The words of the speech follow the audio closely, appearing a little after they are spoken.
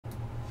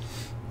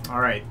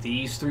Alright,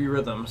 these three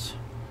rhythms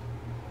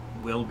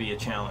will be a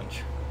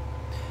challenge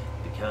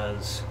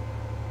because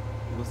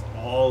with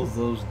all of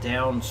those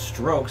down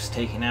strokes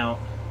taken out,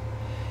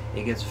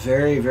 it gets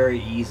very,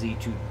 very easy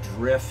to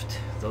drift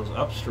those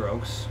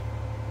upstrokes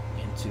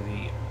into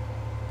the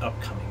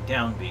upcoming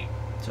downbeat.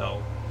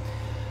 So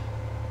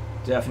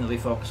definitely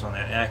focus on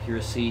that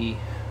accuracy.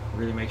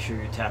 Really make sure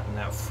you're tapping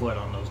that foot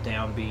on those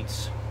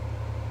downbeats.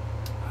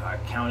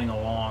 Counting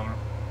along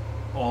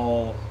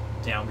all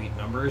downbeat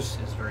numbers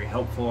is very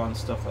helpful on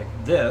stuff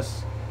like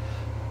this.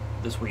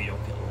 This way you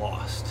don't get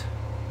lost.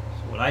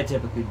 So what I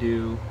typically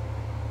do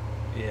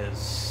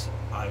is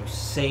I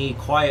say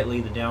quietly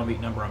the downbeat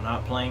number I'm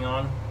not playing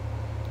on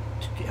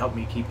to help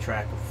me keep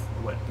track of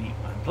what beat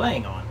I'm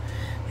playing on.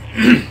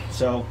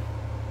 So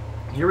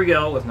here we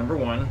go with number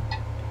 1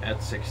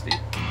 at 60.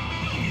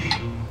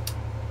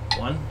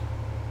 1,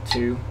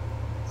 2,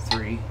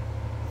 3,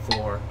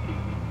 4.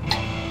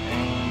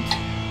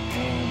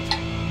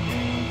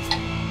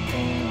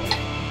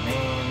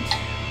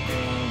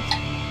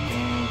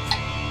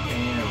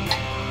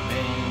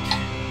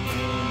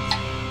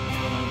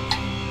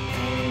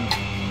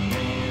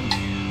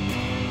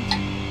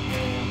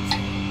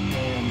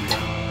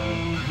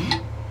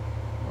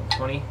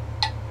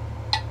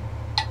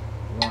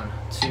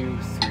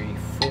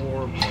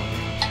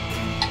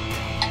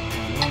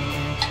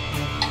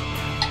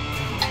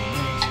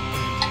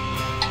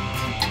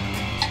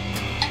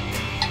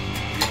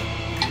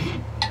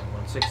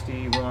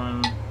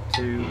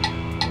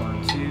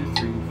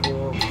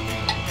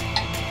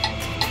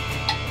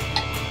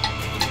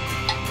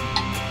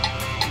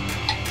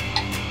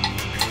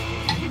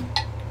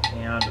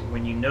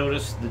 When you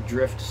notice the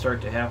drift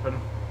start to happen,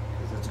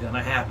 because it's going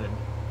to happen,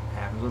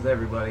 happens with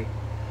everybody,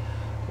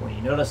 when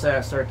you notice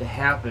that start to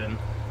happen,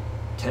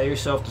 tell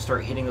yourself to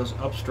start hitting those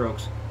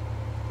upstrokes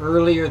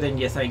earlier than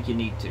you think you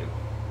need to.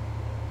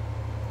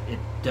 It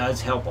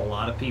does help a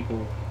lot of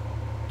people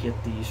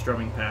get the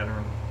strumming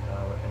pattern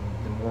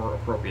in the more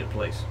appropriate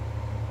place.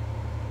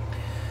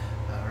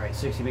 Alright,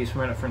 60 beats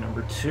per minute for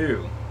number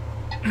 2.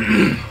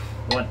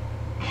 1,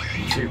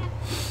 2,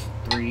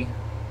 3,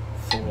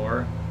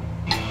 4.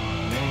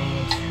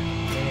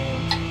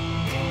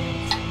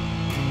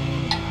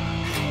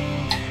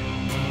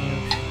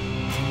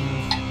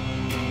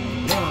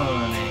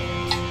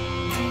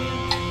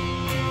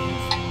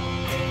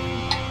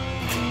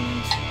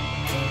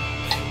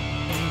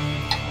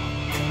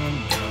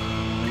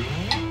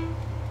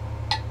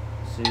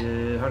 So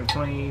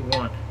 120,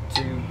 1,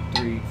 2,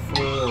 3,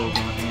 4, 1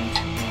 hand.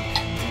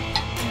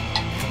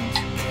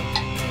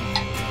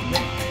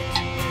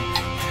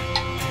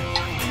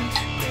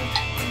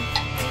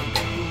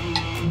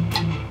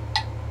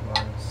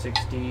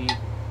 160,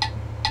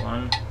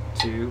 1,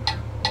 2,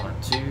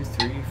 1, 2,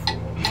 3, 4.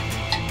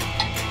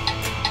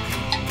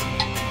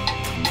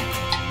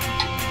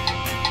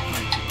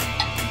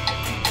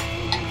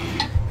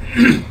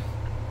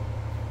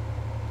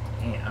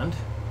 And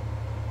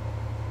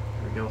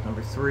here we go with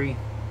number 3.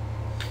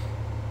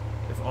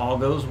 If all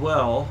goes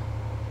well,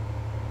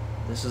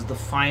 this is the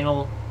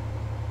final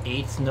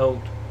 8th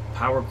note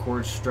power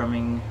chord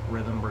strumming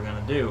rhythm we're going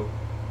to do,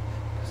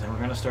 because then we're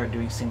going to start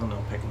doing single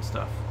note picking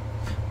stuff,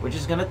 which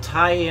is going to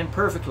tie in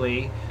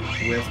perfectly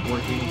with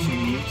working to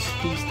mute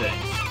these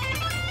things.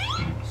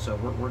 So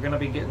we're going to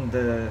be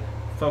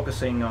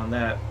focusing on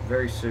that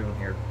very soon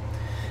here.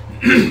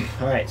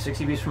 Alright,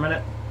 60 beats per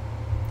minute.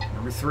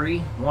 Number 3,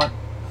 1,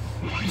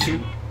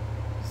 2,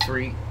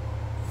 3,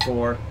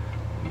 4.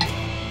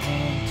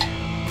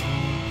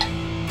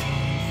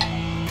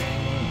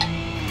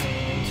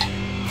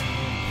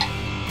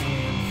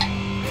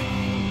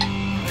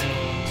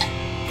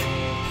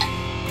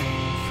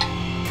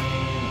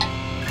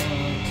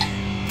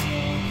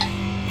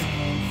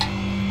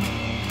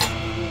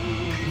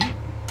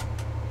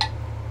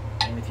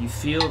 And if you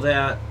feel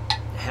that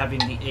having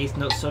the 8th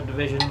note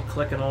subdivision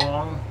clicking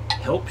along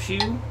helps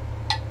you,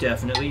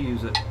 definitely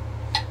use it.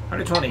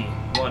 120,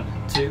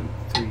 1, 2,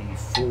 3,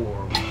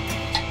 4.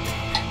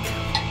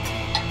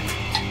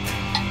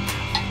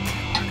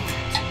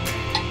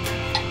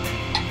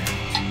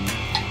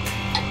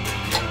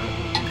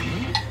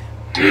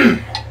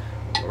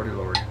 Lordy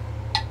Lord.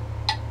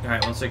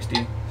 Alright,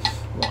 160.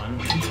 1,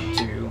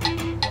 2,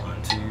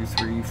 1, 2,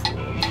 3, 4.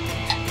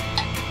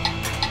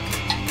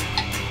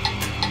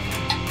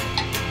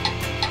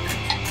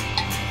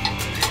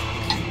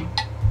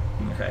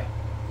 Okay.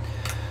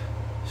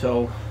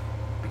 So,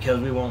 because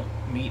we won't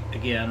meet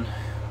again,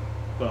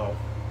 well,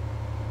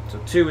 so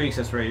 2 weeks,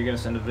 that's right, you're going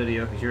to send a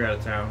video because you're out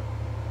of town.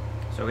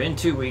 So in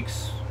 2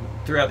 weeks,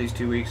 throughout these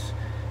 2 weeks,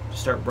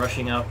 just start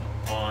brushing up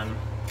on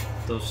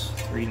those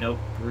 3 note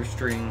per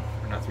string,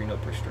 or not 3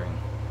 note per string,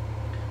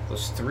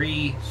 those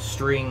 3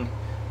 string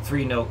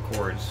 3 note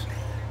chords.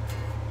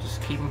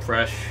 Just keep them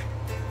fresh.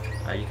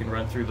 You can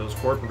run through those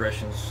chord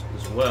progressions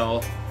as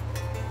well.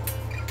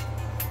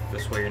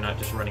 This way you're not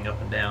just running up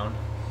and down.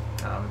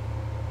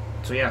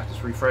 So yeah,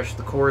 just refresh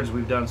the chords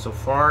we've done so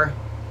far,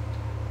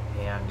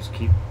 and just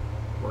keep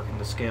working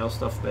the scale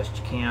stuff best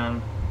you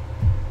can.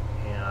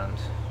 And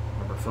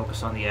remember Remember,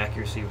 focus on the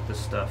accuracy with this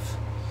stuff.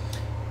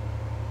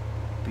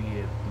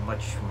 Be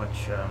much.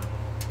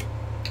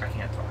 I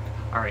can't talk.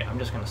 Alright, I'm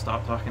just going to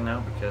stop talking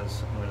now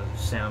because I'm going to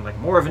sound like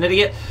more of an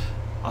idiot.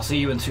 I'll see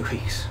you in 2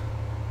 weeks.